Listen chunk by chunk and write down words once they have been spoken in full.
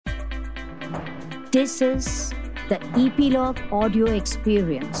This is the Epilogue Audio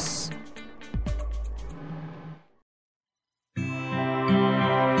Experience.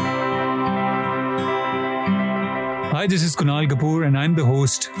 Hi, this is Kunal Kapoor and I'm the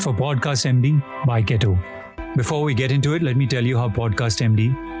host for Podcast MD by Keto. Before we get into it, let me tell you how Podcast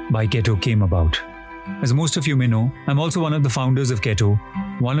MD by Keto came about. As most of you may know, I'm also one of the founders of Keto,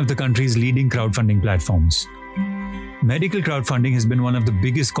 one of the country's leading crowdfunding platforms. Medical crowdfunding has been one of the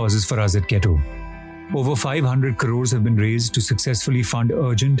biggest causes for us at Keto. Over 500 crores have been raised to successfully fund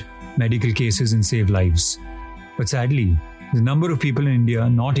urgent medical cases and save lives. But sadly, the number of people in India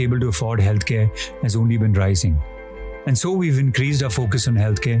not able to afford healthcare has only been rising. And so we've increased our focus on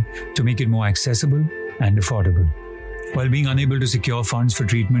healthcare to make it more accessible and affordable. While being unable to secure funds for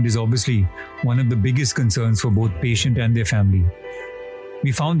treatment is obviously one of the biggest concerns for both patient and their family,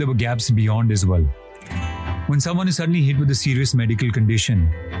 we found there were gaps beyond as well. When someone is suddenly hit with a serious medical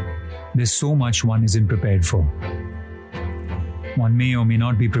condition, there's so much one isn't prepared for. One may or may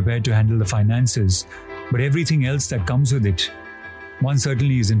not be prepared to handle the finances, but everything else that comes with it, one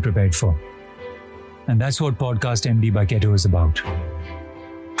certainly isn't prepared for. And that's what Podcast MD by Keto is about.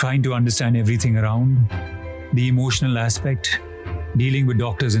 Trying to understand everything around, the emotional aspect, dealing with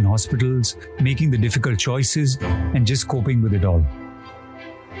doctors in hospitals, making the difficult choices, and just coping with it all.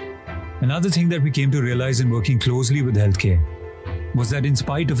 Another thing that we came to realize in working closely with healthcare was that in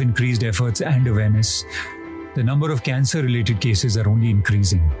spite of increased efforts and awareness, the number of cancer-related cases are only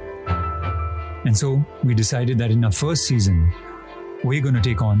increasing. And so we decided that in our first season, we're going to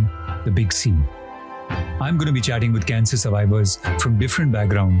take on the big C. I'm going to be chatting with cancer survivors from different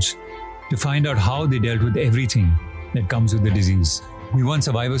backgrounds to find out how they dealt with everything that comes with the disease. We want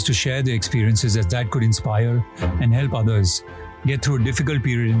survivors to share their experiences as that could inspire and help others get through a difficult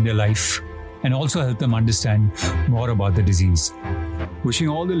period in their life and also help them understand more about the disease. Wishing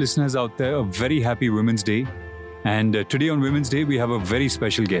all the listeners out there a very happy Women's Day. And today on Women's Day, we have a very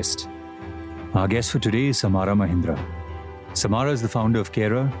special guest. Our guest for today is Samara Mahindra. Samara is the founder of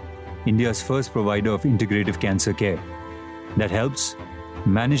Carer, India's first provider of integrative cancer care that helps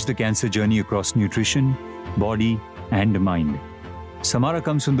manage the cancer journey across nutrition, body, and mind. Samara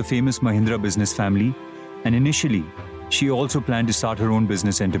comes from the famous Mahindra business family, and initially, she also planned to start her own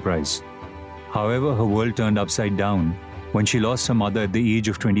business enterprise. However, her world turned upside down when she lost her mother at the age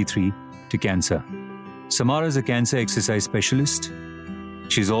of 23 to cancer. Samara is a cancer exercise specialist.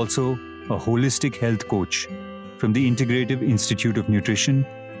 She's also a holistic health coach from the Integrative Institute of Nutrition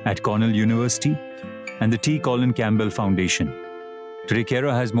at Cornell University and the T. Colin Campbell Foundation. Today,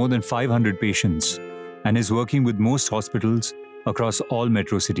 Carer has more than 500 patients and is working with most hospitals across all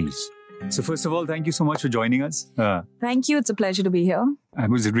metro cities. So first of all, thank you so much for joining us. Thank you. It's a pleasure to be here. I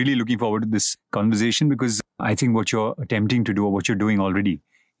was really looking forward to this conversation because I think what you're attempting to do or what you're doing already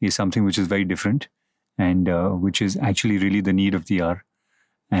is something which is very different and which is actually really the need of the hour.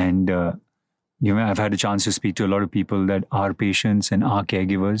 And I've had a chance to speak to a lot of people that are patients and are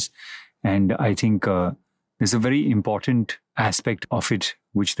caregivers. And I think there's a very important aspect of it,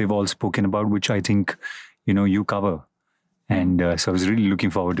 which they've all spoken about, which I think, you cover. And so I was really looking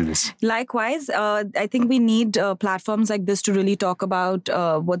forward to this. Likewise, I think we need platforms like this to really talk about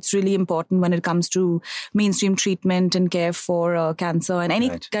what's really important when it comes to mainstream treatment and care for cancer and any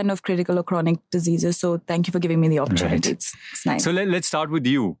kind of critical or chronic diseases. So thank you for giving me the opportunity. It's nice. So let's start with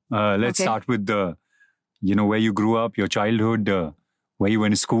you. Let's start with where you grew up, your childhood, where you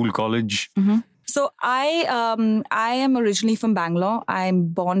went to school, college. Mm-hmm. So I am originally from Bangalore. I'm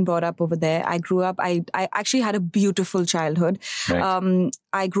born, brought up over there. I grew up, I actually had a beautiful childhood. Right.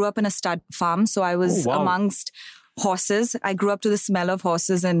 I grew up in a stud farm. So I was amongst horses. I grew up to the smell of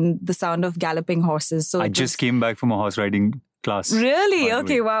horses and the sound of galloping horses. So I just came back from a horse riding class. Really?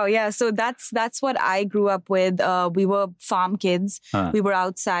 Okay, wow. Yeah. So that's what I grew up with. We were farm kids. We were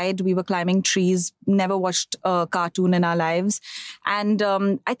outside. We were climbing trees. Never watched a cartoon in our lives. And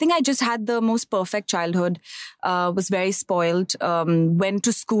I think I just had the most perfect childhood. Was very spoiled. Went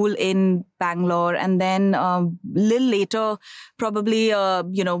to school in Bangalore. And then a little later, probably,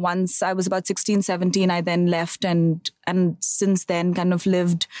 once I was about 16, 17, I then left and since then kind of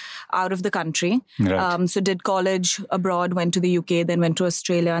lived out of the country. Right. So did college abroad, went to the UK, then went to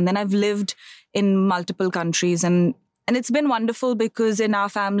Australia. And then I've lived in multiple countries. And it's been wonderful because in our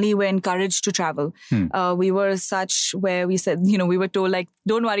family, we're encouraged to travel. We were such where we said, we were told like,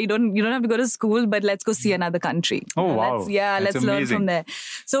 don't worry, you don't have to go to school, but let's go see another country. Oh, wow. Let's learn from there.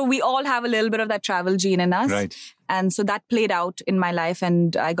 So we all have a little bit of that travel gene in us. Right. And so that played out in my life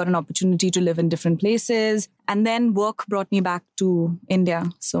and I got an opportunity to live in different places. And then work brought me back to India.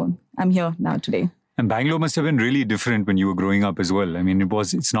 So I'm here now today. And Bangalore must have been really different when you were growing up as well. I mean,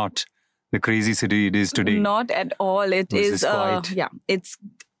 it's not the crazy city it is today. Not at all. It is quiet? it's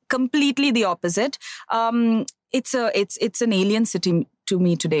completely the opposite. It's an alien city to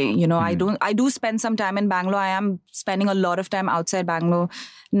me today. You know, I do spend some time in Bangalore. I am spending a lot of time outside Bangalore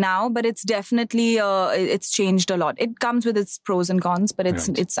now, but it's definitely it's changed a lot. It comes with its pros and cons, but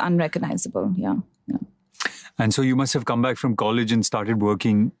it's unrecognizable. Yeah. And so you must have come back from college and started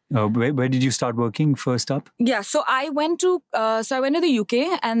working. Where did you start working first up? Yeah, so I went to the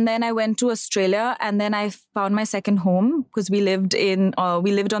UK, and then I went to Australia, and then I found my second home because we lived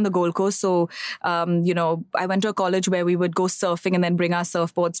on the Gold Coast. So I went to a college where we would go surfing and then bring our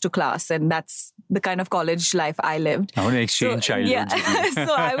surfboards to class, and that's the kind of college life I lived. I want to exchange childhood. Yeah,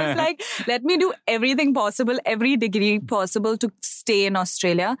 so I was like, let me do everything possible, every degree possible to stay in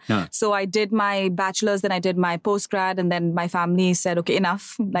Australia. Yeah. So I did my bachelor's, then I did my postgrad, and then my family said, okay,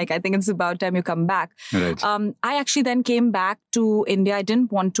 enough. Like, I think it's about time you come back. Right. I actually then came back to India. I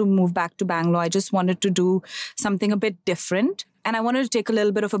didn't want to move back to Bangalore. I just wanted to do something a bit different. And I wanted to take a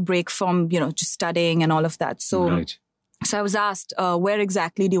little bit of a break from, just studying and all of that. So I was asked, where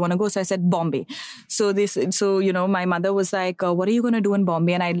exactly do you want to go? So I said, Bombay. So my mother was like, what are you going to do in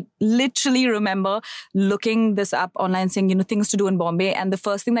Bombay? And I literally remember looking this up online, saying, things to do in Bombay. And the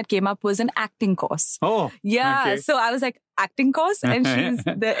first thing that came up was an acting course. Oh, yeah. okay. So I was like, acting course? And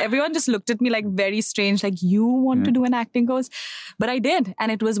everyone just looked at me like very strange, like, you want to do an acting course? But I did.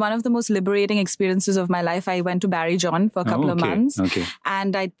 And it was one of the most liberating experiences of my life. I went to Barry John for a couple of months. Okay.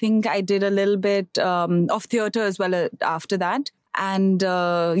 And I think I did a little bit of theatre as well after that. And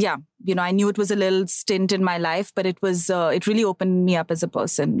I knew it was a little stint in my life, but it really opened me up as a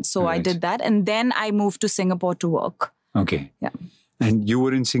person. So I did that. And then I moved to Singapore to work. Okay. Yeah. And you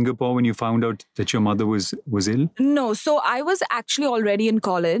were in Singapore when you found out that your mother was ill? No. So I was actually already in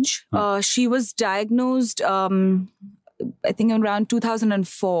college. She was diagnosed, I think around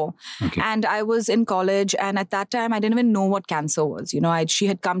 2004. Okay. And I was in college. And at that time, I didn't even know what cancer was. She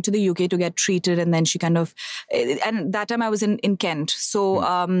had come to the UK to get treated. And then she and that time I was in Kent.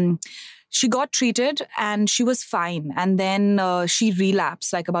 So she got treated and she was fine. And then she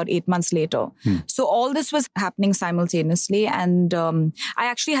relapsed like about 8 months later. So all this was happening simultaneously. And I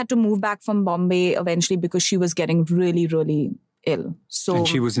actually had to move back from Bombay eventually because she was getting really, really ill. So, and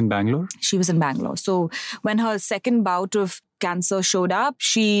she was in Bangalore? She was in Bangalore. So when her second bout of cancer showed up,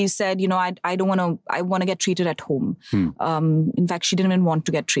 she said, I want to get treated at home. In fact, she didn't even want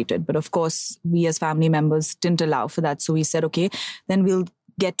to get treated. But of course, we as family members didn't allow for that. So we said, okay, then we'll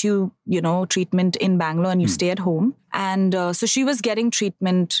get you, treatment in Bangalore and you stay at home. And so she was getting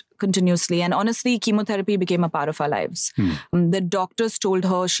treatment continuously. And honestly, chemotherapy became a part of our lives. The doctors told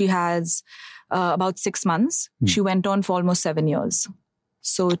her she has about 6 months. She went on for almost 7 years.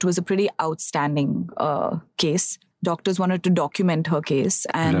 So it was a pretty outstanding case. Doctors wanted to document her case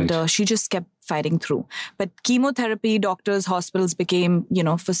and she just kept fighting through. But chemotherapy, doctors, hospitals became,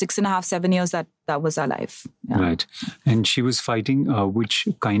 for 6.5, 7 years, that was our life. Yeah. Right. And she was fighting which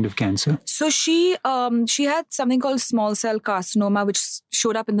kind of cancer? So she had something called small cell carcinoma, which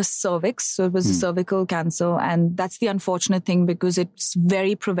showed up in the cervix. So it was a cervical cancer. And that's the unfortunate thing because it's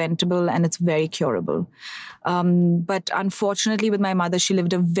very preventable and it's very curable. But unfortunately with my mother, she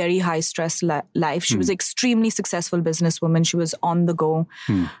lived a very high stress life. She was an extremely successful businesswoman. She was on the go.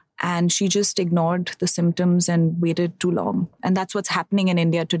 And she just ignored the symptoms and waited too long. And that's what's happening in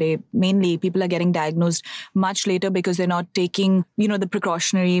India today. Mainly, people are getting diagnosed much later because they're not taking, the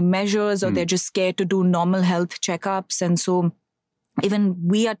precautionary measures or they're just scared to do normal health checkups. And so even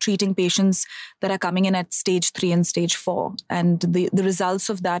we are treating patients that are coming in at stage 3 and stage 4. And the results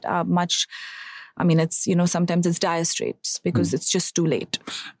of that are much... it's, sometimes it's dire straits because it's just too late.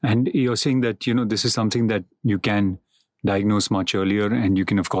 And you're saying that, this is something that you can diagnose much earlier and you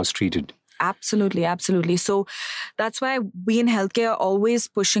can, of course, treat it. Absolutely, absolutely. So that's why we in healthcare are always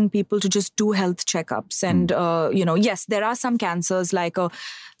pushing people to just do health checkups. And, yes, there are some cancers like,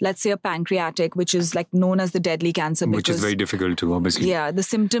 let's say a pancreatic, which is like known as the deadly cancer. Which is very difficult to, obviously. Yeah, the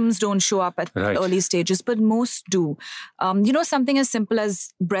symptoms don't show up at early stages, but most do. Something as simple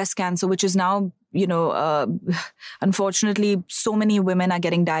as breast cancer, which is now... unfortunately, so many women are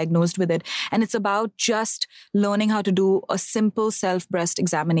getting diagnosed with it. And it's about just learning how to do a simple self-breast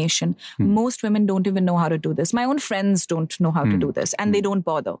examination. Most women don't even know how to do this. My own friends don't know how to do this and they don't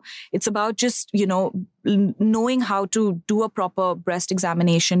bother. It's about just, knowing how to do a proper breast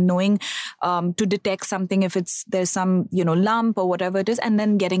examination, knowing to detect something if there's some, lump or whatever it is, and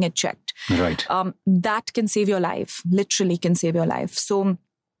then getting it checked. Right. That can save your life, literally can save your life. So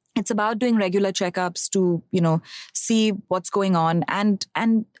it's about doing regular checkups to, see what's going on.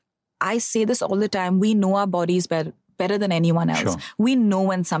 And I say this all the time. We know our bodies better better than anyone else. Sure. We know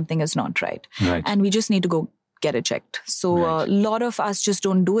when something is not right. And we just need to go get it checked. So a lot of us just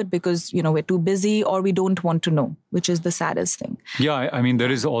don't do it because, we're too busy or we don't want to know, which is the saddest thing. Yeah, I mean,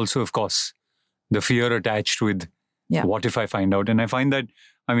 there is also, of course, the fear attached with what if I find out? And I find that,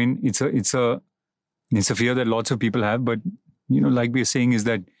 I mean, it's a fear that lots of people have, but, like we're saying, is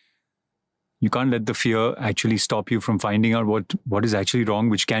that you can't let the fear actually stop you from finding out what is actually wrong,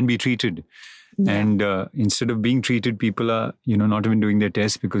 which can be treated. Yeah. And instead of being treated, people are, not even doing their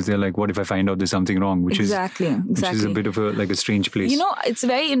tests because they're like, what if I find out there's something wrong? Which is a bit of a strange place. It's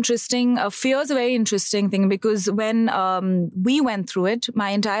very interesting. Fear is a very interesting thing because when we went through it, my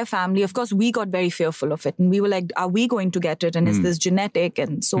entire family, of course, we got very fearful of it. And we were like, are we going to get it? And is this genetic?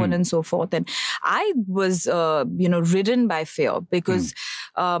 And so on and so forth. And I was, ridden by fear because...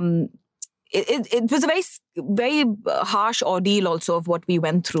 It was a very, very harsh ordeal also of what we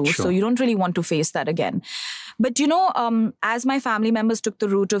went through. Sure. So you don't really want to face that again. But, as my family members took the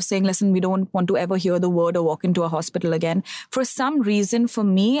route of saying, listen, we don't want to ever hear the word or walk into a hospital again. For some reason, for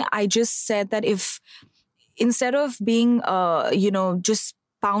me, I just said that instead of being, just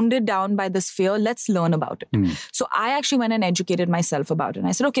pounded down by this fear, let's learn about it. So I actually went and educated myself about it. And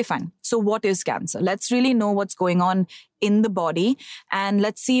I said, okay, fine. So what is cancer? Let's really know what's going on in the body. And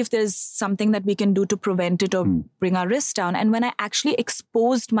let's see if there's something that we can do to prevent it or bring our risks down. And when I actually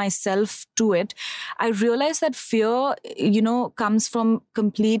exposed myself to it, I realized that fear, comes from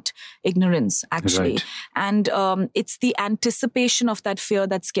complete ignorance, actually. Right. And it's the anticipation of that fear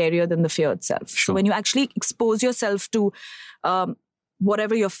that's scarier than the fear itself. Sure. So when you actually expose yourself to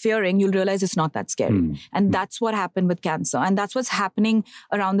whatever you're fearing, you'll realize it's not that scary. And that's what happened with cancer. And that's what's happening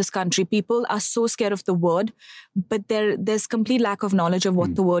around this country. People are so scared of the word, but there's complete lack of knowledge of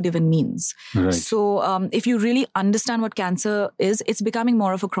what the word even means. Right. So if you really understand what cancer is, it's becoming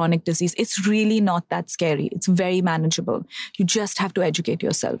more of a chronic disease. It's really not that scary. It's very manageable. You just have to educate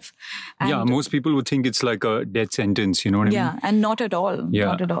yourself. And most people would think it's like a death sentence, you know what I mean? Yeah, and not at all. Yeah.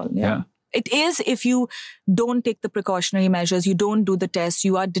 Not at all. Yeah. It is if you don't take the precautionary measures, you don't do the test,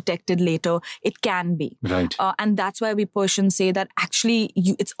 you are detected later, it can be. Right. And that's why we push and say that actually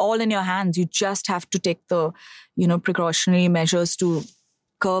it's all in your hands. You just have to take the, precautionary measures to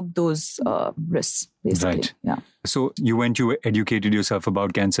curb those risks, basically. Right. Yeah. So you educated yourself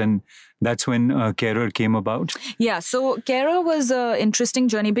about cancer, and that's when Carer came about? Yeah. So Carer was an interesting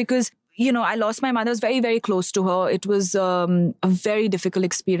journey because I lost my mother. I was very, very close to her. It was a very difficult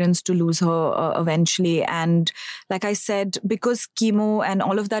experience to lose her eventually. And like I said, because chemo and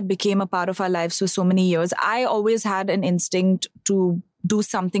all of that became a part of our lives for so many years, I always had an instinct to do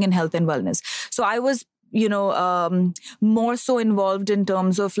something in health and wellness. So I was more so involved in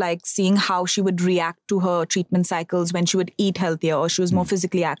terms of like seeing how she would react to her treatment cycles when she would eat healthier or she was more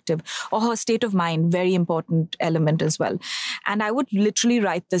physically active, or her state of mind, very important element as well. And I would literally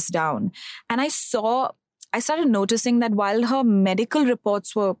write this down. And I started noticing that while her medical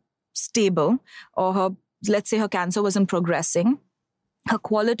reports were stable, or let's say her cancer wasn't progressing, her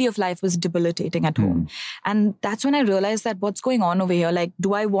quality of life was debilitating at home. And that's when I realized that what's going on over here, like,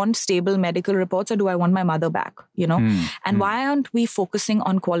 do I want stable medical reports or do I want my mother back, And why aren't we focusing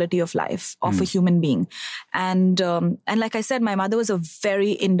on quality of life of a human being? And like I said, my mother was a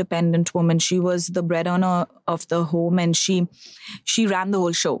very independent woman. She was the breadwinner of the home and she ran the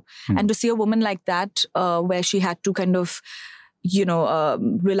whole show. And to see a woman like that, where she had to kind of,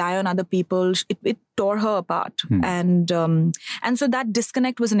 rely on other people, it tore her apart. And so that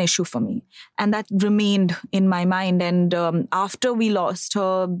disconnect was an issue for me. And that remained in my mind. And after we lost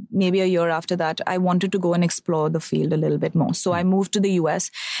her, maybe a year after that, I wanted to go and explore the field a little bit more. So I moved to the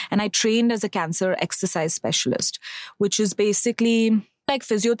US and I trained as a cancer exercise specialist, which is basically like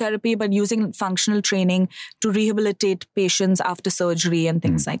physiotherapy, but using functional training to rehabilitate patients after surgery and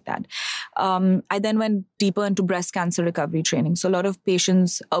things like that. I then went deeper into breast cancer recovery training. So a lot of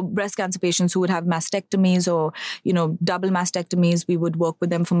patients, breast cancer patients who would have mastectomies or, double mastectomies, we would work with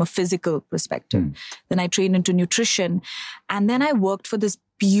them from a physical perspective. Then I trained into nutrition. And then I worked for this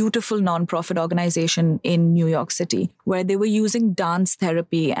beautiful nonprofit organization in New York City, where they were using dance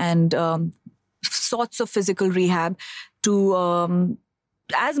therapy and sorts of physical rehab to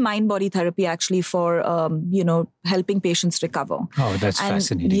as mind-body therapy, actually, for, helping patients recover. Oh, that's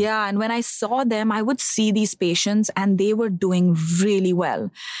fascinating. Yeah. And when I saw them, I would see these patients and they were doing really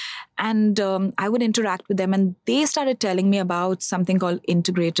well. And I would interact with them and they started telling me about something called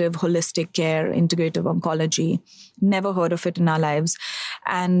integrative holistic care, integrative oncology. Never heard of it in our lives.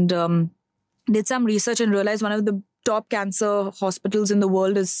 And did some research and realized one of the top cancer hospitals in the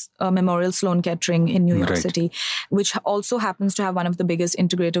world is Memorial Sloan Kettering in New York City, which also happens to have one of the biggest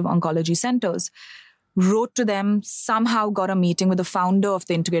integrative oncology centers. wrote to them, somehow got a meeting with the founder of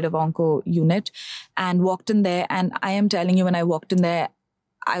the Integrative Onco unit and walked in there. And I am telling you, when I walked in there,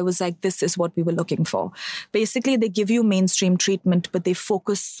 I was like, this is what we were looking for. Basically, they give you mainstream treatment, but they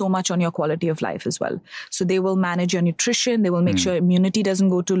focus so much on your quality of life as well. So they will manage your nutrition. They will make sure immunity doesn't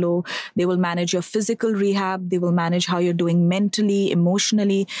go too low. They will manage your physical rehab. They will manage how you're doing mentally,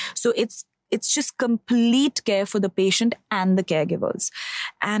 emotionally. So it's just complete care for the patient and the caregivers.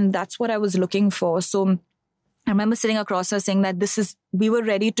 And that's what I was looking for. So I remember sitting across her saying that we were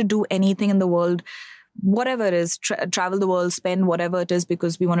ready to do anything in the world, whatever it is, travel the world, spend whatever it is,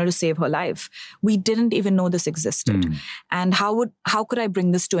 because we wanted to save her life. We didn't even know this existed. And how could I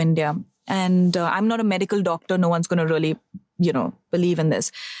bring this to India? And I'm not a medical doctor. No one's going to really, believe in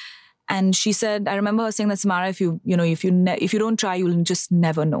this. And she said, I remember her saying that, Samara, if you don't try, you'll just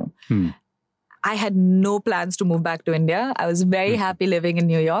never know. I had no plans to move back to India. I was very happy living in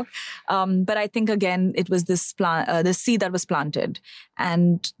New York. But I think, again, it was this seed that was planted.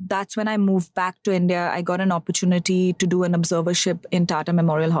 And that's when I moved back to India. I got an opportunity to do an observership in Tata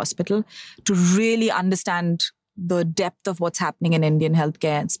Memorial Hospital to really understand the depth of what's happening in Indian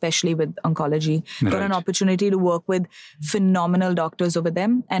healthcare, especially with oncology. Right. Got an opportunity to work with phenomenal doctors over there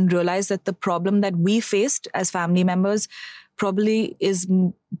and realize that the problem that we faced as family members probably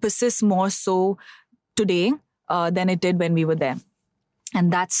persists more so today than it did when we were there.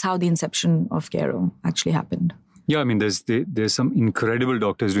 And that's how the inception of Cairo actually happened. Yeah, I mean, there's some incredible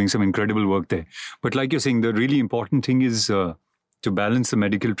doctors doing some incredible work there. But like you're saying, the really important thing is to balance the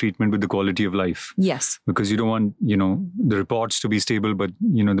medical treatment with the quality of life. Yes. Because you don't want, the reports to be stable, but,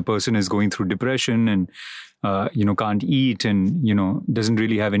 the person is going through depression and, can't eat and, doesn't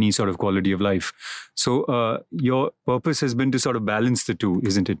really have any sort of quality of life. So your purpose has been to sort of balance the two,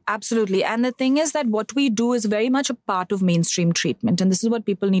 isn't it? Absolutely. And the thing is that what we do is very much a part of mainstream treatment. And this is what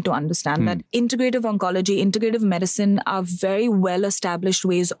people need to understand, that integrative oncology, integrative medicine are very well-established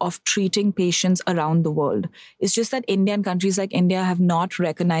ways of treating patients around the world. It's just that India and countries like India have not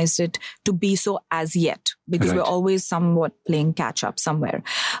recognized it to be so as yet, because we're always somewhat playing catch up somewhere.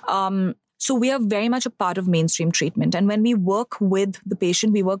 So we are very much a part of mainstream treatment. And when we work with the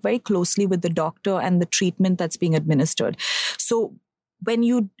patient, we work very closely with the doctor and the treatment that's being administered. So when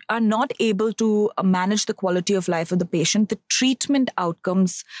you are not able to manage the quality of life of the patient, the treatment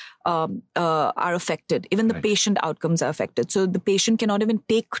outcomes are affected. Even the patient outcomes are affected. So the patient cannot even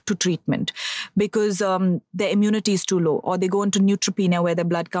take to treatment because their immunity is too low, or they go into neutropenia where their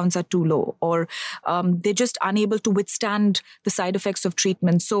blood counts are too low, or they're just unable to withstand the side effects of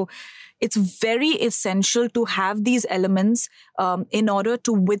treatment. So it's very essential to have these elements in order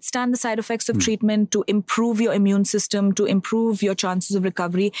to withstand the side effects of treatment, to improve your immune system, to improve your chances of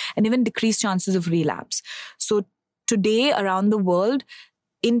recovery, and even decrease chances of relapse. So today around the world,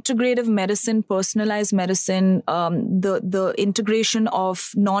 integrative medicine, personalized medicine, the integration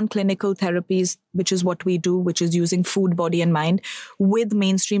of non-clinical therapies, which is what we do, which is using food, body, and mind, with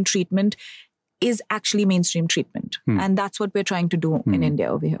mainstream treatment, is actually mainstream treatment. And that's what we're trying to do in India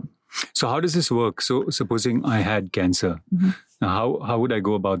over here. So how does this work? So supposing I had cancer, how would I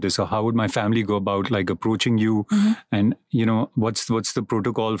go about this? Or how would my family go about approaching you? And, what's the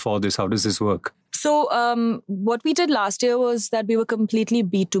protocol for this? How does this work? So what we did last year was that we were completely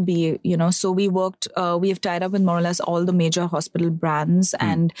B2B, so we worked, we have tied up with more or less all the major hospital brands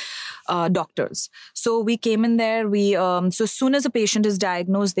and doctors. So we came in there, so as soon as a patient is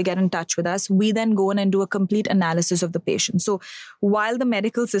diagnosed, they get in touch with us. We then go in and do a complete analysis of the patient. So while the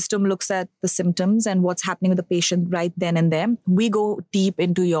medical system looks at the symptoms and what's happening with the patient right then and there, we go deep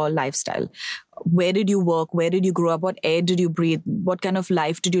into your lifestyle. Where did you work? Where did you grow up? What air did you breathe? What kind of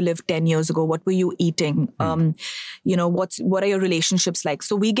life did you live 10 years ago? What were you eating? What are your relationships like?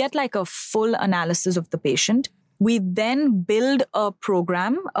 So we get a full analysis of the patient. We then build a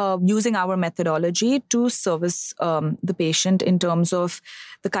program using our methodology to service the patient in terms of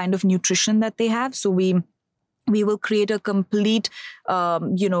the kind of nutrition that they have. So we will create a complete,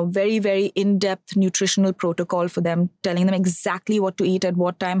 very, very in-depth nutritional protocol for them, telling them exactly what to eat at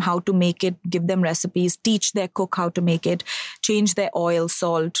what time, how to make it, give them recipes, teach their cook how to make it, change their oil,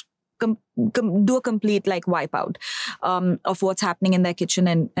 salt, do a complete wipeout of what's happening in their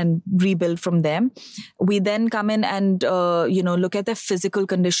kitchen and rebuild from there. We then come in and, look at their physical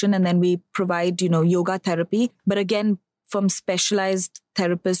condition, and then we provide, yoga therapy. But again, from specialized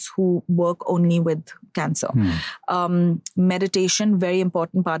therapists who work only with cancer. Meditation, very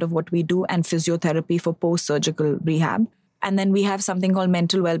important part of what we do, and physiotherapy for post-surgical rehab. And then we have something called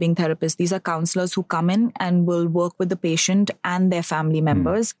mental well-being therapists. These are counselors who come in and will work with the patient and their family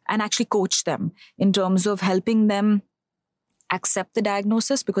members and actually coach them in terms of helping them accept the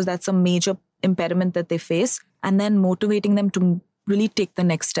diagnosis, because that's a major impediment that they face, and then motivating them to really take the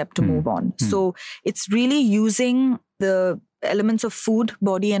next step to move on. So it's really using the elements of food,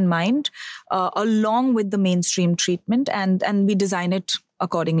 body and mind along with the mainstream treatment, and we design it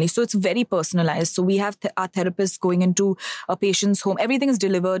accordingly. So it's very personalized. So we have our therapists going into a patient's home. Everything is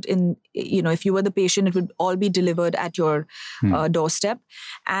delivered in, if you were the patient, it would all be delivered at your doorstep.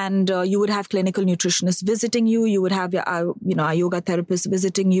 And you would have clinical nutritionists visiting you. You would have our yoga therapists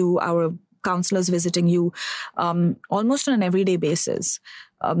visiting you, our counselors visiting you almost on an everyday basis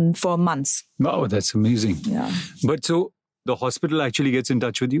for months. Wow, that's amazing. Yeah. But so the hospital actually gets in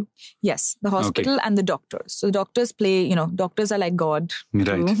touch with you? Yes, the hospital and the doctors. So doctors play, doctors are like God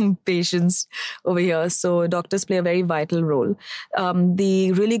to patients over here. So doctors play a very vital role.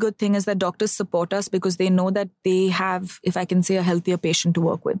 The really good thing is that doctors support us because they know that they have, if I can say, a healthier patient to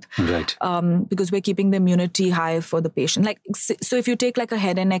work with. Right. Because we're keeping the immunity high for the patient. So if you take like a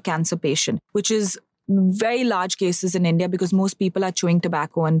head and neck cancer patient, which is very large cases in India because most people are chewing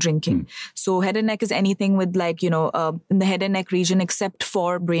tobacco and drinking. So head and neck is anything with in the head and neck region except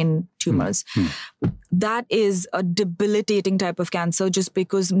for brain tumors. That is a debilitating type of cancer just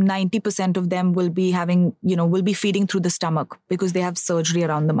because 90% of them will be having, will be feeding through the stomach because they have surgery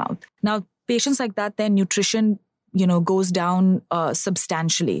around the mouth. Now, patients like that, their nutrition, goes down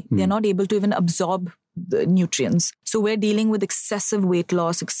substantially. They're not able to even absorb the nutrients. So we're dealing with excessive weight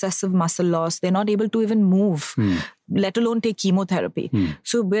loss, excessive muscle loss. They're not able to even move, let alone take chemotherapy.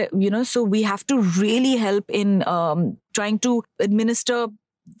 So we have to really help in trying to administer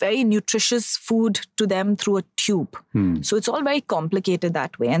very nutritious food to them through a tube. So it's all very complicated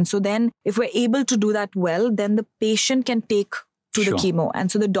that way. And so then if we're able to do that well, then the patient can take to the chemo.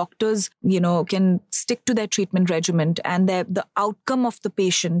 And so the doctors, can stick to their treatment regimen, and the outcome of the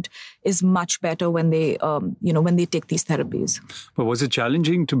patient is much better when they, when they take these therapies. But was it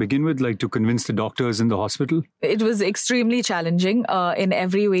challenging to begin with, to convince the doctors in the hospital? It was extremely challenging in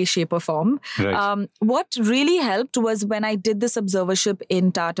every way, shape or form. Right. What really helped was when I did this observership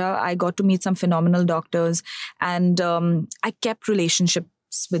in Tata, I got to meet some phenomenal doctors, and I kept relationships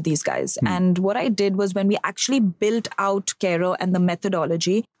with these guys. And what I did was when we actually built out Carer and the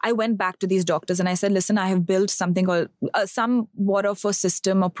methodology, I went back to these doctors and I said, listen, I have built something called somewhat of a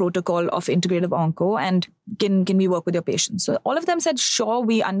system or protocol of integrative onco, and can we work with your patients? So all of them said, sure,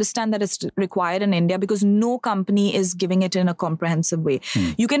 we understand that it's required in India because no company is giving it in a comprehensive way.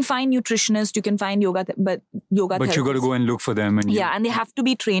 You can find nutritionists, you can find yoga But therapists. you got to go and look for them. And and they have to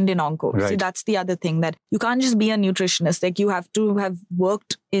be trained in onco. Right. See, that's the other thing, that you can't just be a nutritionist. You have to have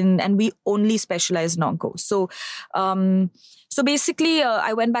worked in, and we only specialize in onco. So basically,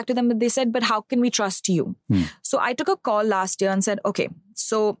 I went back to them and they said, but how can we trust you? So I took a call last year and said, okay,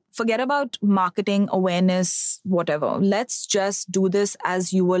 so forget about marketing, awareness, whatever. Let's just do this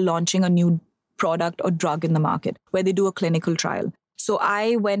as you were launching a new product or drug in the market where they do a clinical trial. So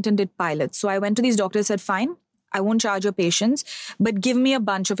I went and did pilots. So I went to these doctors and said, fine, I won't charge your patients, but give me a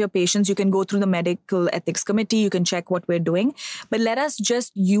bunch of your patients. You can go through the medical ethics committee. You can check what we're doing. But let us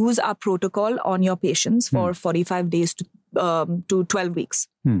just use our protocol on your patients for 45 days to 12 weeks.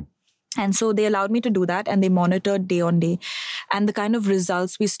 And so they allowed me to do that, and they monitored day on day. And the kind of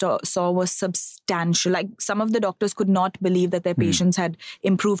results we saw was substantial. Some of the doctors could not believe that their patients had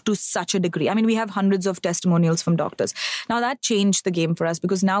improved to such a degree. I mean, we have hundreds of testimonials from doctors. Now that changed the game for us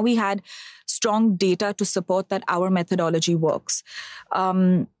because now we had strong data to support that our methodology works.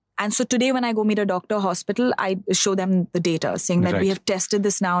 And so today when I go meet a doctor or hospital, I show them the data saying that we have tested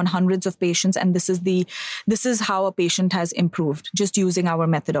this now on hundreds of patients, and this is how a patient has improved just using our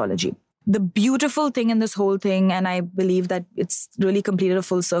methodology. The beautiful thing in this whole thing, and I believe that it's really completed a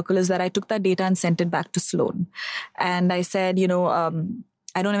full circle, is that I took that data and sent it back to Sloan. And I said,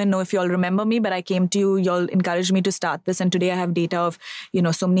 I don't even know if you all remember me, but I came to you, you all encouraged me to start this. And today I have data of,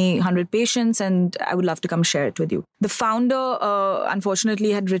 so many 100 patients, and I would love to come share it with you. The founder,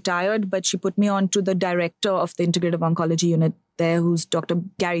 unfortunately, had retired, but she put me on to the director of the integrative oncology unit there, who's Dr.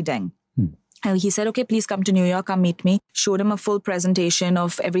 Gary Deng. And he said, okay, please come to New York, come meet me. Showed him a full presentation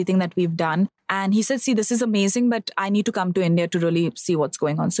of everything that we've done. And he said, see, this is amazing, but I need to come to India to really see what's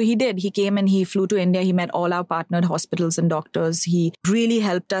going on. So he did. He came and he flew to India. He met all our partnered hospitals and doctors. He really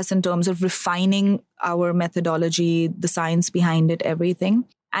helped us in terms of refining our methodology, the science behind it, everything.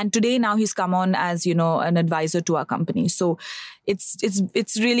 And today now he's come on as, an advisor to our company. So it's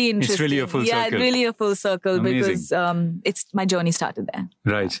really interesting. It's really a full circle. Yeah, really a full circle. Amazing. Because my journey started there.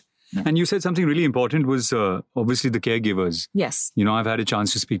 Right. And you said something really important was obviously the caregivers. Yes. I've had a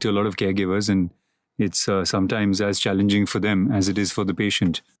chance to speak to a lot of caregivers, and it's sometimes as challenging for them as it is for the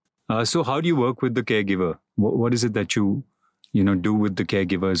patient. So how do you work with the caregiver? What is it that you do with the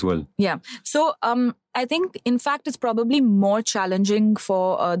caregiver as well? Yeah. So I think, in fact, it's probably more challenging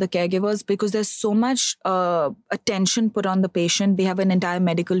for the caregivers because there's so much attention put on the patient. They have an entire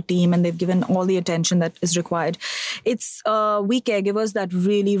medical team and they've given all the attention that is required. It's we caregivers that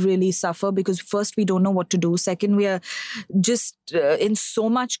really, really suffer because first, we don't know what to do. Second, we are just in so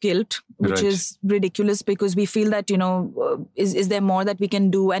much guilt, which is ridiculous because we feel that, is there more that we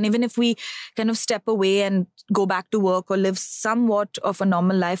can do? And even if we kind of step away and go back to work or live somewhat of a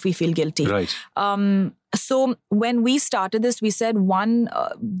normal life, we feel guilty. Right. So when we started this, we said one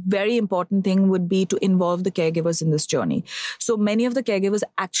very important thing would be to involve the caregivers in this journey. So many of the caregivers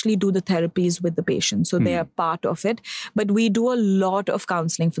actually do the therapies with the patient. So they are part of it. But we do a lot of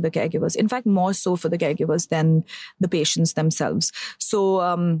counseling for the caregivers. In fact, more so for the caregivers than the patients themselves.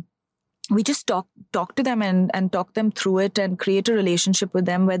 So we just talk to them and talk them through it and create a relationship with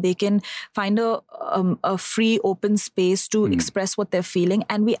them where they can find a free, open space to express what they're feeling.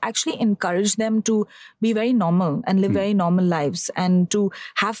 And we actually encourage them to be very normal and live very normal lives and to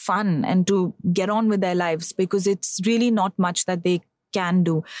have fun and to get on with their lives because it's really not much that they can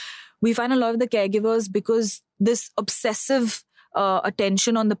do. We find a lot of the caregivers because this obsessive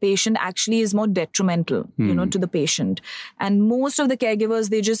attention on the patient actually is more detrimental, to the patient. And most of the caregivers,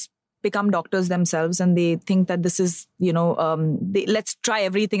 they just become doctors themselves and they think that this is, let's try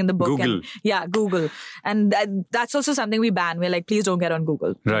everything in the book. Google. Google. And that's also something we ban. We're like, please don't get on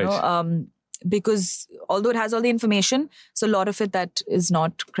Google. Right. Because although it has all the information, so a lot of it that is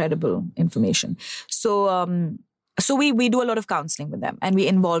not credible information. So we do a lot of counseling with them and we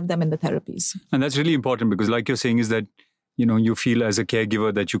involve them in the therapies. And that's really important because like you're saying is that, you feel as a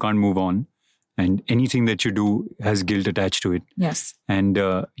caregiver that you can't move on. And anything that you do has guilt attached to it. Yes. And,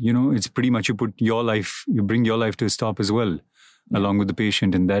 it's pretty much you bring your life to a stop as well, along with the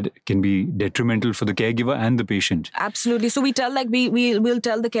patient. And that can be detrimental for the caregiver and the patient. Absolutely. So we tell we'll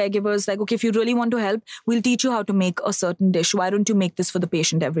tell the caregivers okay, if you really want to help, we'll teach you how to make a certain dish. Why don't you make this for the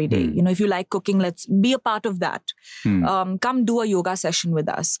patient every day? If you like cooking, let's be a part of that. Come do a yoga session with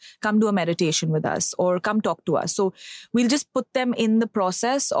us. Come do a meditation with us or come talk to us. So we'll just put them in the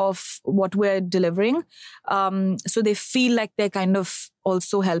process of what we're delivering. So they feel like they're kind of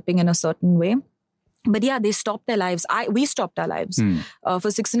also helping in a certain way. But yeah, they stopped their lives. We stopped our lives. For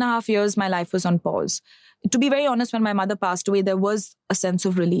 6.5 years, my life was on pause. To be very honest, when my mother passed away, there was a sense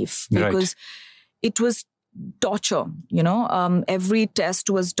of relief because it was torture, every test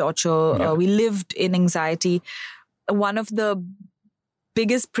was torture. We lived in anxiety. One of the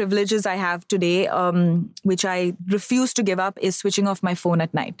biggest privileges I have today, which I refuse to give up, is switching off my phone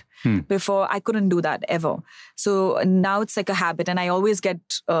at night. Before, I couldn't do that ever. So now it's like a habit. And I always get,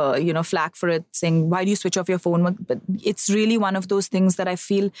 flack for it, saying, why do you switch off your phone? But it's really one of those things that I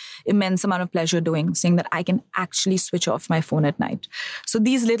feel immense amount of pleasure doing, saying that I can actually switch off my phone at night. So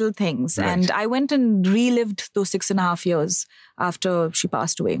these little things. Right. And I went and relived those 6.5 years after she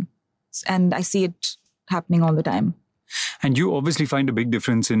passed away. And I see it happening all the time. And you obviously find a big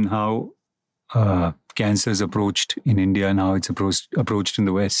difference in how cancer is approached in India and how it's approached in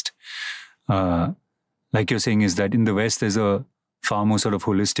the West. Like you're saying is that in the West, there's a far more sort of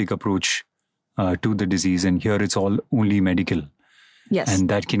holistic approach to the disease. And here it's all only medical. Yes. And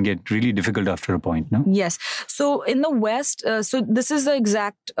that can get really difficult after a point, no? Yes. So in the West, so this is the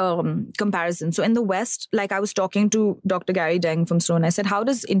exact comparison. So in the West, like I was talking to Dr. Gary Deng from Sloan, I said, how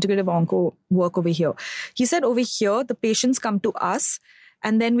does integrative onco work over here? He said, over here, the patients come to us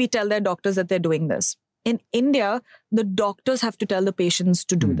and then we tell their doctors that they're doing this. In India, the doctors have to tell the patients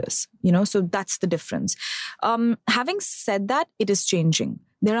to do this, so that's the difference. Having said that, it is changing.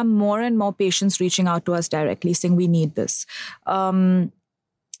 There are more and more patients reaching out to us directly saying we need this. A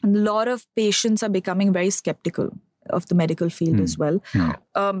lot of patients are becoming very skeptical of the medical field as well.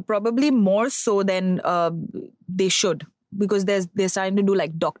 Probably more so than they should, because they're starting to do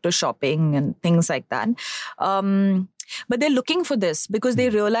like doctor shopping and things like that. But they're looking for this because they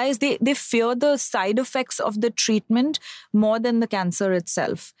realize they fear the side effects of the treatment more than the cancer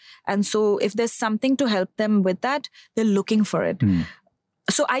itself. And so if there's something to help them with that, they're looking for it.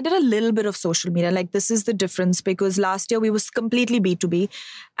 So I did a little bit of social media. Like this is the difference because last year we was completely B2B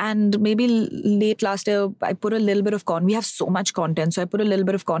and maybe late last year I put a little bit of we have so much content. So I put a little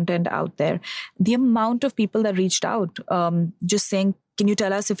bit of content out there. The amount of people that reached out just saying, can you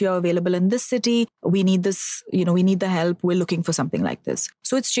tell us if you're available in this city? We need this, we need the help. We're looking for something like this.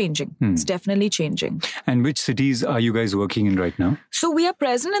 So it's changing. It's definitely changing. And which cities are you guys working in right now? So we are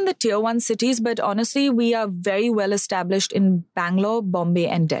present in the tier 1 cities, but honestly, we are very well established in Bangalore, Bombay,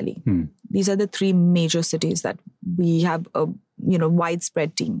 and Delhi. These are the 3 major cities that we have a,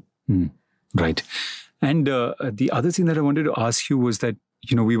 widespread team. Right. And the other thing that I wanted to ask you was that,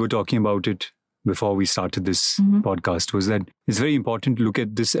 we were talking about it before we started this podcast, was that it's very important to look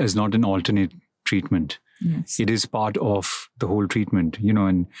at this as not an alternate treatment. Yes. It is part of the whole treatment,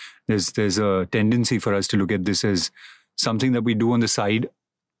 and there's a tendency for us to look at this as something that we do on the side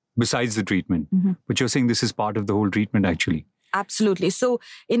besides the treatment. But you're saying this is part of the whole treatment, actually. Absolutely. So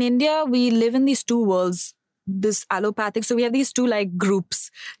in India, we live in these two worlds. This allopathic. So we have these two groups,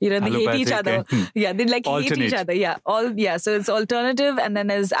 they hate each other. Yeah, they hate each other. Yeah. So it's alternative and then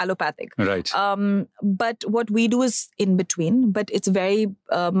there's allopathic. Right. But what we do is in between, but it's very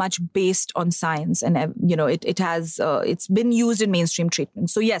much based on science and, it has, it's been used in mainstream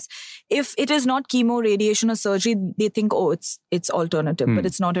treatment. So yes, if it is not chemo, radiation or surgery, they think, it's alternative, but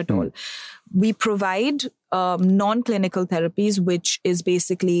it's not at all. We provide non-clinical therapies, which is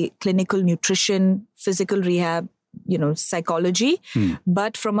basically clinical nutrition, physical rehab, psychology,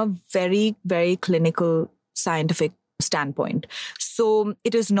 but from a very, very clinical scientific standpoint. So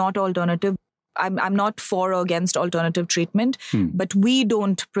it is not alternative. I'm not for or against alternative treatment, but we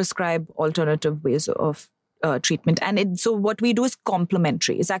don't prescribe alternative ways of treatment. And so what we do is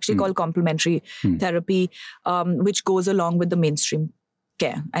complementary. It's actually called complementary therapy, which goes along with the mainstream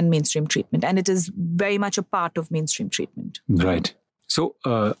care and mainstream treatment. And it is very much a part of mainstream treatment. Right. So,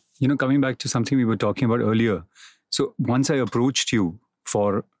 coming back to something we were talking about earlier. So once I approached you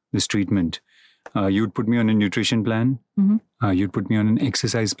for this treatment, you'd put me on a nutrition plan. You'd put me on an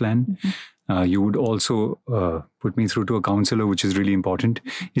exercise plan. You would also put me through to a counselor, which is really important.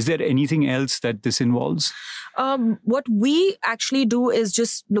 Is there anything else that this involves? What we actually do is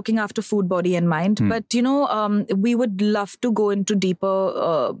just looking after food, body and mind. But, we would love to go into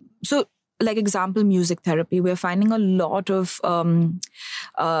deeper. So like example, music therapy, we're finding a lot of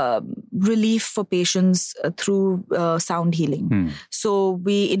relief for patients through sound healing. So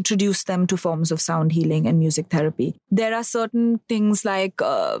we introduce them to forms of sound healing and music therapy. There are certain things like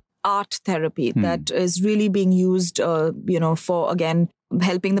art therapy that is really being used, for, again,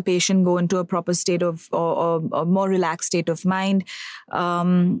 helping the patient go into a proper state of or a more relaxed state of mind.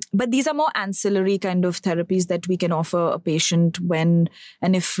 But these are more ancillary kind of therapies that we can offer a patient when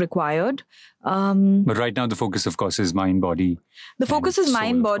and if required. But right now, the focus, of course, is mind, body. The focus is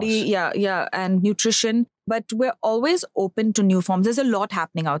mind, body, and nutrition. But we're always open to new forms. There's a lot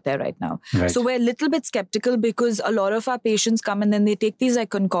happening out there right now. Right. So we're a little bit skeptical because a lot of our patients come and then they take these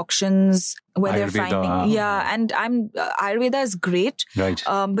concoctions where they're finding... Yeah, and Ayurveda is great. Right.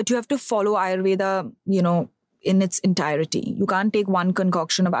 But you have to follow Ayurveda, in its entirety. You can't take one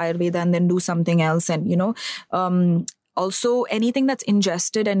concoction of Ayurveda and then do something else. And, also anything that's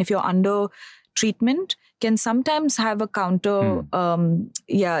ingested and if you're under treatment can sometimes have a counter,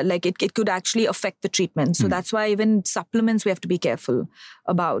 it could actually affect the treatment. So that's why even supplements we have to be careful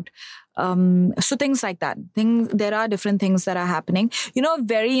about. So things like that. There are different things that are happening. A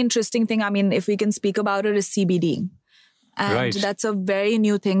very interesting thing, if we can speak about it, is CBD. And that's a very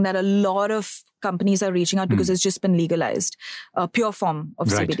new thing that a lot of companies are reaching out because it's just been legalized, a pure form of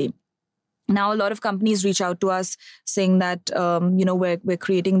CBD. Now, a lot of companies reach out to us saying that, we're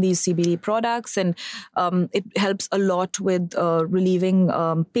creating these CBD products and it helps a lot with relieving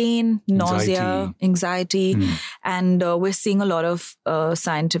pain, nausea, anxiety. And we're seeing a lot of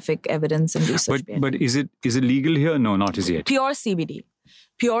scientific evidence and research. But is it legal here? No, not as yet. Pure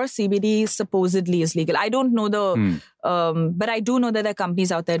CBD supposedly is legal. I don't know but I do know that there are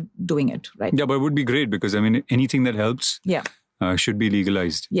companies out there doing it, right? Yeah, but it would be great because, anything that helps. Yeah. Should be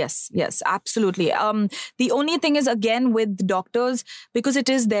legalized. Yes, absolutely. The only thing is, again, with doctors, because it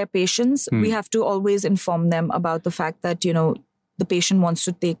is their patients, we have to always inform them about the fact that, the patient wants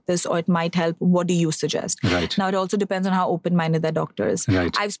to take this or it might help. What do you suggest? Right. Now, it also depends on how open-minded that doctor is.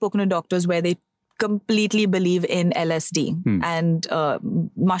 Right. I've spoken to doctors where they completely believe in LSD and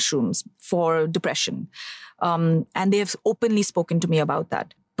mushrooms for depression. And they have openly spoken to me about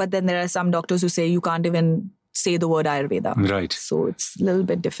that. But then there are some doctors who say you can't even say the word Ayurveda. Right. So it's a little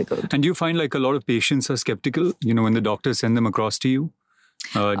bit difficult. And do you find a lot of patients are skeptical, when the doctors send them across to you?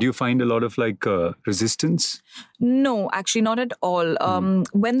 Do you find a lot of resistance? No, actually not at all.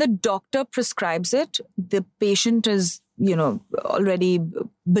 When the doctor prescribes it, the patient is, already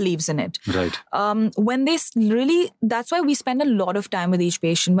believes in it. Right. When they that's why we spend a lot of time with each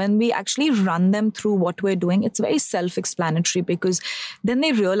patient. When we actually run them through what we're doing, it's very self-explanatory because then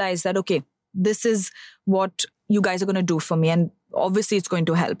they realize that, okay, this is what you guys are going to do for me. And obviously it's going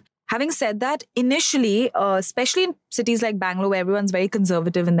to help. Having said that, initially, especially in cities like Bangalore, where everyone's very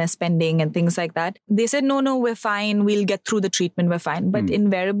conservative in their spending and things like that, they said, no, we're fine. We'll get through the treatment. We're fine. But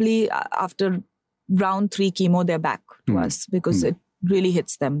invariably, after round 3 chemo, they're back to us because it really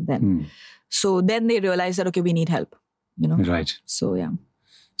hits them then. So then they realized that, okay, we need help, Right. So, yeah.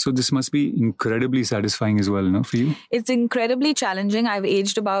 So this must be incredibly satisfying as well, no, for you? It's incredibly challenging. I've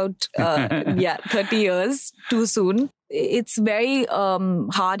aged about 30 years too soon. It's very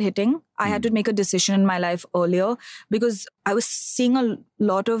hard hitting. I had to make a decision in my life earlier because I was seeing a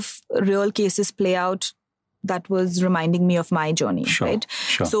lot of real cases play out that was reminding me of my journey, right?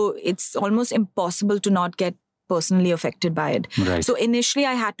 Sure. So it's almost impossible to not get personally affected by it. Right. So initially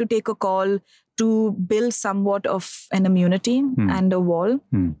I had to take a call to build somewhat of an immunity and a wall.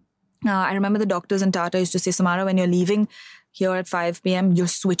 I remember the doctors in Tata used to say, Samara, when you're leaving here at 5 p.m., you're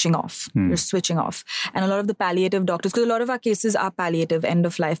switching off. You're switching off. And a lot of the palliative doctors, because a lot of our cases are palliative, end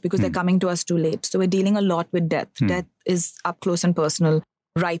of life, because they're coming to us too late. So we're dealing a lot with death. Death is up close and personal,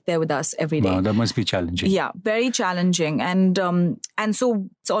 right there with us every day. Wow, that must be challenging. Yeah, very challenging. And so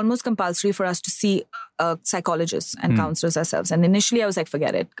it's almost compulsory for us to see psychologists and counselors ourselves. And initially I was like,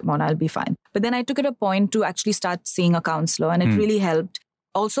 forget it. Come on, I'll be fine. But then I took it a point to actually start seeing a counselor, and it really helped.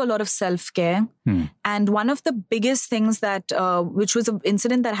 Also a lot of self-care. And one of the biggest things that, which was an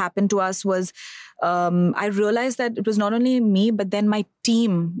incident that happened to us was, I realized that it was not only me, but then my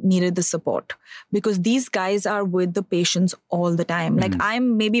team needed the support because these guys are with the patients all the time. Like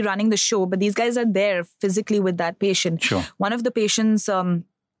I'm maybe running the show, but these guys are there physically with that patient. Sure. One of the patients,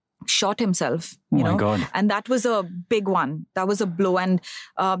 shot himself, my God. And that was a big one. That was a blow. And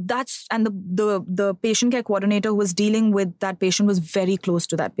the patient care coordinator who was dealing with that patient was very close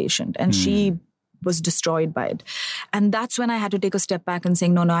to that patient, and she was destroyed by it. And that's when I had to take a step back and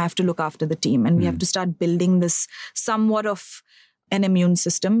saying, no, I have to look after the team, and we have to start building this somewhat of an immune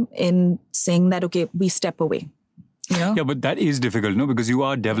system in saying that, okay, we step away. Yeah, but that is difficult, no? Because you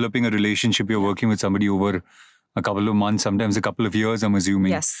are developing a relationship. You're working with somebody over a couple of months, sometimes a couple of years, I'm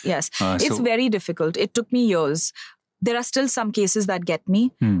assuming. Yes. It's very difficult. It took me years. There are still some cases that get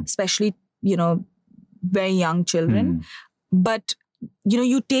me, especially, very young children. But,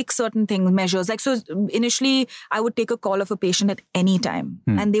 you take certain things, measures. Like, so initially I would take a call of a patient at any time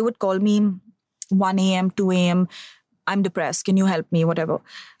and they would call me 1 a.m., 2 a.m., I'm depressed. Can you help me? Whatever.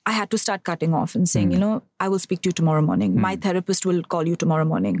 I had to start cutting off and saying, I will speak to you tomorrow morning. My therapist will call you tomorrow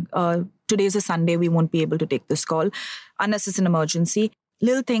morning. Today is a Sunday. We won't be able to take this call unless it's an emergency.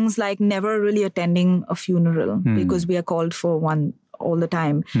 Little things like never really attending a funeral because we are called for one all the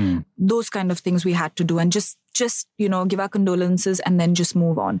time. Those kind of things we had to do and just give our condolences and then just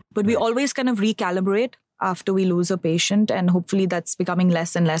move on. But we always kind of recalibrate after we lose a patient, and hopefully that's becoming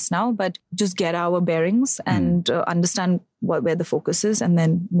less and less now, but just get our bearings and understand where the focus is and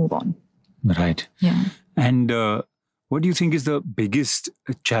then move on. Right. Yeah. And what do you think is the biggest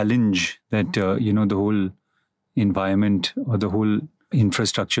challenge that, the whole environment or the whole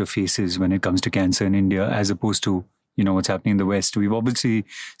infrastructure faces when it comes to cancer in India as opposed to, what's happening in the West? We've obviously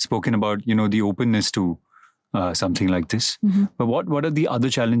spoken about, the openness to something like this. But what are the other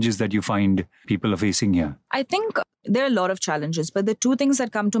challenges that you find people are facing here? I think there are a lot of challenges, but the two things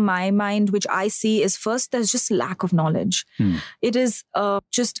that come to my mind, which I see, is first, there's just lack of knowledge. It is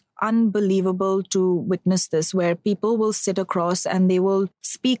just unbelievable to witness this, where people will sit across and they will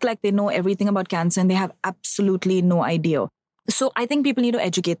speak like they know everything about cancer and they have absolutely no idea. So I think people need to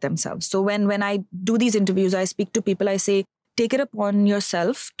educate themselves. So when I do these interviews, I speak to people, I say, take it upon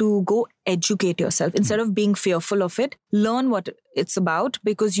yourself to go educate yourself. Instead of being fearful of it, learn what it's about,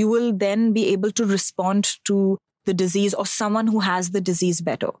 because you will then be able to respond to the disease or someone who has the disease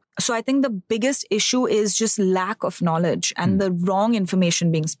better. So I think the biggest issue is just lack of knowledge and the wrong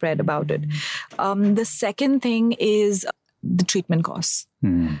information being spread about it. The second thing is the treatment costs.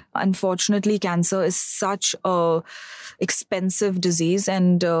 Unfortunately, cancer is such a expensive disease,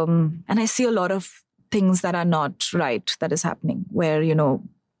 and I see a lot of things that are not right that is happening, where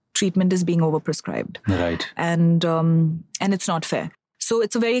treatment is being overprescribed, right, and it's not fair. So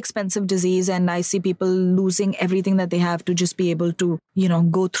it's a very expensive disease, and I see people losing everything that they have to just be able to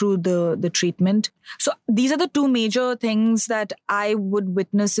go through the treatment. So these are the two major things that I would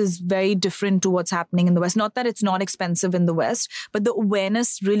witness is very different to what's happening in the West. Not that it's not expensive in the West, but the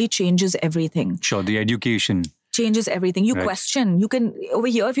awareness really changes everything. Sure, the education changes everything. You question. You can, over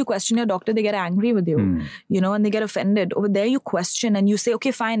here, if you question your doctor, they get angry with you, and they get offended. Over there, you question and you say,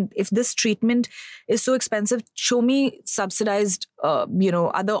 okay, fine. If this treatment is so expensive, show me subsidized,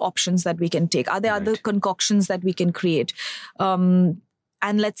 other options that we can take. Are there other concoctions that we can create? And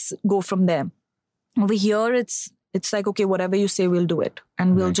let's go from there. Over here, it's like, okay, whatever you say, we'll do it.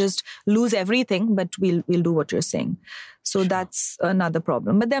 And we'll just lose everything, but we'll do what you're saying. So that's another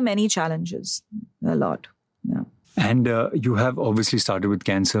problem. But there are many challenges, a lot. Yeah. And you have obviously started with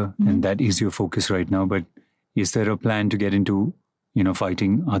cancer and that is your focus right now. But is there a plan to get into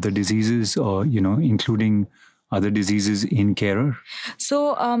fighting other diseases or, including other diseases in carer?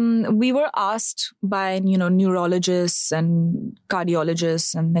 So we were asked by, neurologists and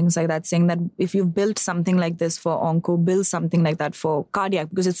cardiologists and things like that, saying that if you've built something like this for onco, build something like that for cardiac,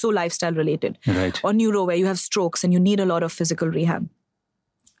 because it's so lifestyle related. Right. Or neuro, where you have strokes and you need a lot of physical rehab.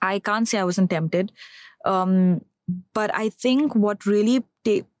 I can't say I wasn't tempted. But I think what really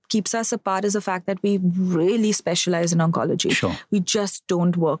keeps us apart is the fact that we really specialize in oncology. Sure. We just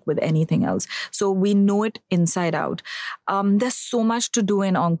don't work with anything else. So we know it inside out. There's so much to do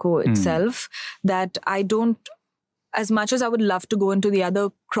in onco itself that I don't, as much as I would love to go into the other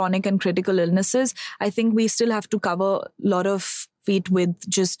chronic and critical illnesses, I think we still have to cover a lot of feet with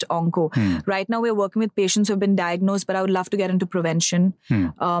just onco. Right now, we're working with patients who have been diagnosed, but I would love to get into prevention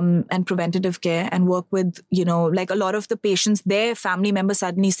and preventative care and work with, like a lot of the patients, their family members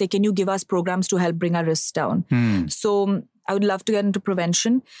suddenly say, can you give us programs to help bring our risks down? So I would love to get into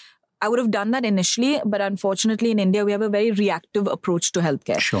prevention. I would have done that initially, but unfortunately in India, we have a very reactive approach to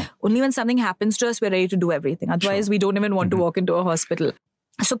healthcare. Sure. Only when something happens to us, we're ready to do everything. Otherwise, we don't even want to walk into a hospital.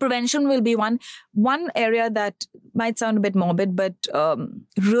 So prevention will be one area that might sound a bit morbid, but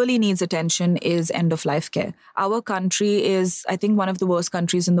really needs attention is end-of-life care. Our country is, I think, one of the worst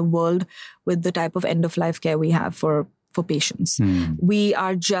countries in the world with the type of end-of-life care we have for patients. We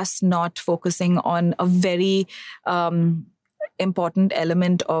are just not focusing on a very important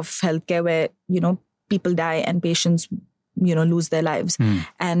element of healthcare where, people die and patients lose their lives.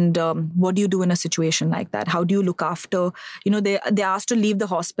 And what do you do in a situation like that? How do you look after, they're asked to leave the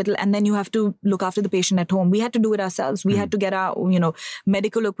hospital and then you have to look after the patient at home. We had to do it ourselves. We had to get our,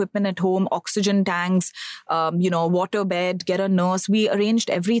 medical equipment at home, oxygen tanks, water bed, get a nurse. We arranged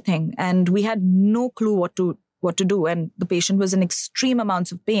everything and we had no clue what to do. And the patient was in extreme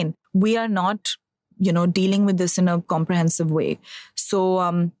amounts of pain. We are not, dealing with this in a comprehensive way.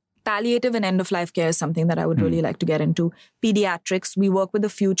 So, palliative and end-of-life care is something that I would really like to get into. Pediatrics, we work with a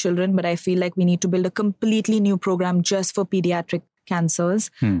few children, but I feel like we need to build a completely new program just for pediatric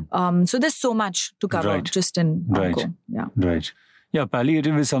cancers. So there's so much to cover just in onco. Yeah. Right. Yeah,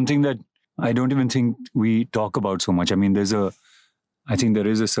 palliative is something that I don't even think we talk about so much. I mean, I think there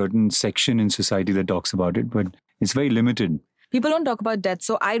is a certain section in society that talks about it, but it's very limited. People don't talk about death.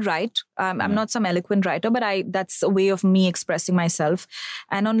 So I write. I'm not some eloquent writer, but that's a way of me expressing myself.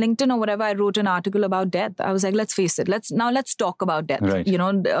 And on LinkedIn or whatever, I wrote an article about death. I was like, let's face it. Let's talk about death. Right.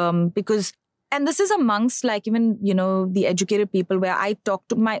 Because, and this is amongst like even, the educated people where I talk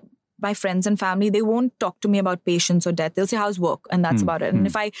to my friends and family, they won't talk to me about patients or death. They'll say, how's work? And that's about it. And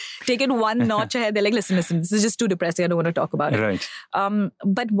if I take it one notch ahead, they're like, listen, this is just too depressing. I don't want to talk about it. Right.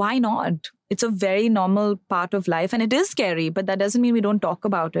 But why not? It's a very normal part of life and it is scary, but that doesn't mean we don't talk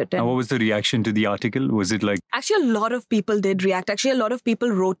about it. And what was the reaction to the article? Was it like... Actually, a lot of people did react. Actually, a lot of people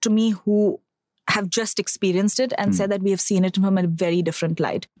wrote to me who have just experienced it and said that we have seen it from a very different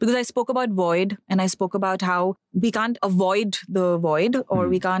light. Because I spoke about void and I spoke about how we can't avoid the void or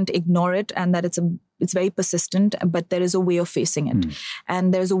we can't ignore it and that it's very persistent, but there is a way of facing it.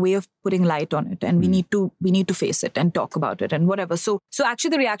 And there's a way of putting light on it. And we need to face it and talk about it and whatever. So actually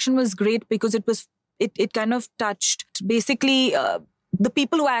the reaction was great because it kind of touched basically the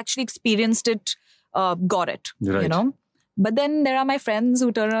people who actually experienced it got it, right. But then there are my friends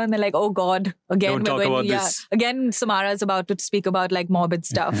who turn around and they're like, oh God, again, again, Samara is about to speak about like morbid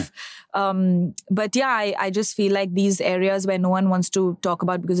stuff. But yeah, I just feel like these areas where no one wants to talk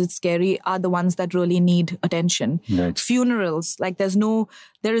about because it's scary are the ones that really need attention. Right. Funerals, like there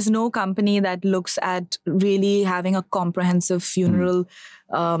is no company that looks at really having a comprehensive funeral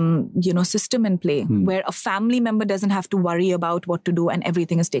system in play where a family member doesn't have to worry about what to do and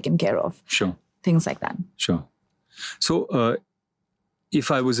everything is taken care of. Sure. Things like that. Sure. So,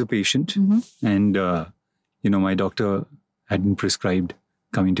 if I was a patient and, my doctor hadn't prescribed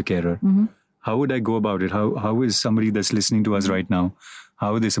coming to carer, how would I go about it? How is somebody that's listening to us right now,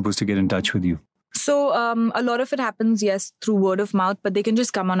 how are they supposed to get in touch with you? So a lot of it happens, yes, through word of mouth, but they can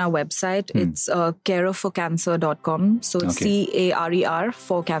just come on our website. It's carerforcancer.com. So it's CARER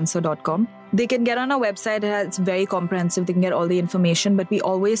for cancer.com. They can get on our website. It's very comprehensive. They can get all the information. But we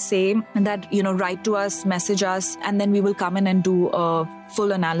always say that, write to us, message us, and then we will come in and do a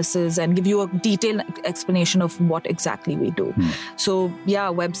full analysis and give you a detailed explanation of what exactly we do. So, yeah,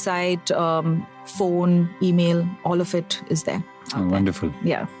 website, phone, email, all of it is there. Wonderful.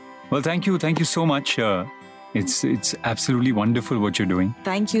 Yeah. Well, thank you. Thank you so much. It's absolutely wonderful what you're doing.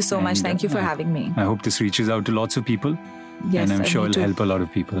 Thank you so much. Thank you for having me. I hope this reaches out to lots of people. Yes, and I'm sure it'll help a lot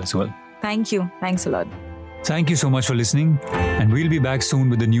of people as well. Thank you. Thanks a lot. Thank you so much for listening. And we'll be back soon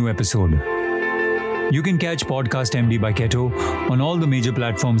with a new episode. You can catch Podcast MD by Keto on all the major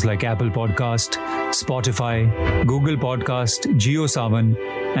platforms like Apple Podcast, Spotify, Google Podcast, JioSaavn,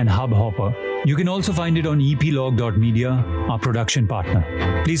 and Hubhopper. You can also find it on eplog.media, our production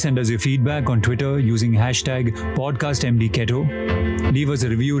partner. Please send us your feedback on Twitter using hashtag PodcastMDKeto. Leave us a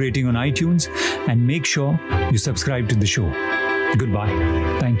review rating on iTunes and make sure you subscribe to the show.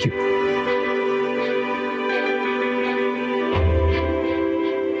 Goodbye. Thank you.